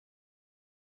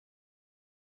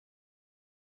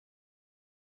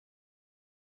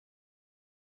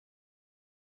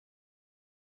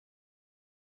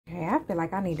Okay, I feel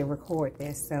like I need to record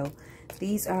this. So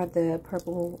these are the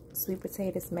purple sweet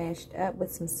potatoes mashed up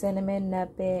with some cinnamon,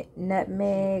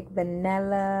 nutmeg,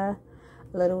 vanilla,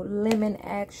 a little lemon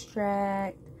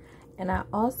extract, and I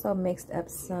also mixed up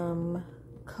some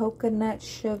coconut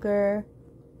sugar,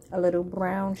 a little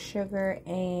brown sugar,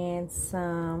 and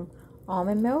some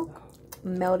almond milk.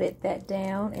 Melted that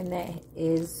down, and that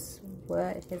is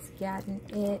what has gotten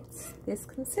it this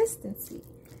consistency.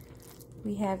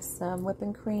 We have some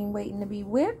whipping cream waiting to be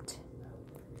whipped.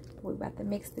 We're about to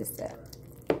mix this up.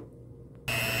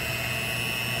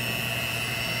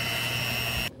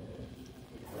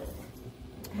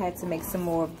 I had to make some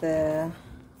more of the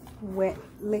wet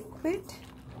liquid.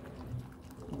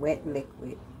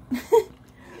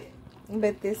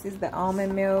 But this is the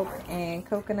almond milk and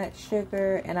coconut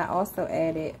sugar, and I also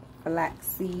added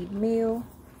flaxseed meal.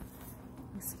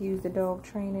 Excuse the dog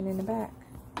training in the back.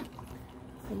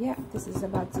 But yeah, this is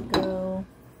about to go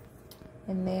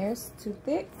in there. It's too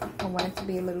thick. I want it to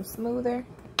be a little smoother.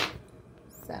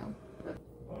 So,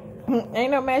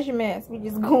 ain't no measurements. We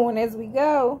just going as we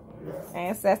go.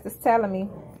 Ancestors telling me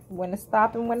when to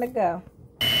stop and when to go.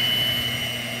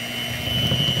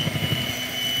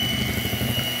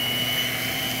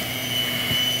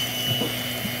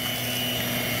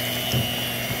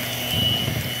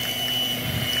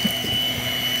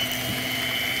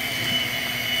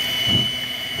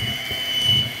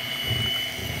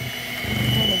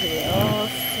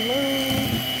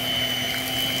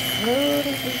 Smooth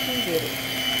as we can get it.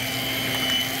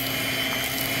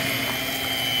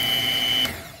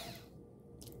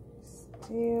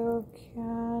 Still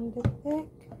kind of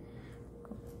thick.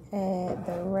 Add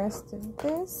the rest of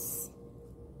this.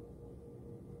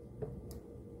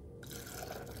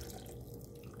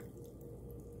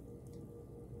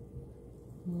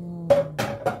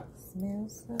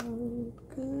 Smells so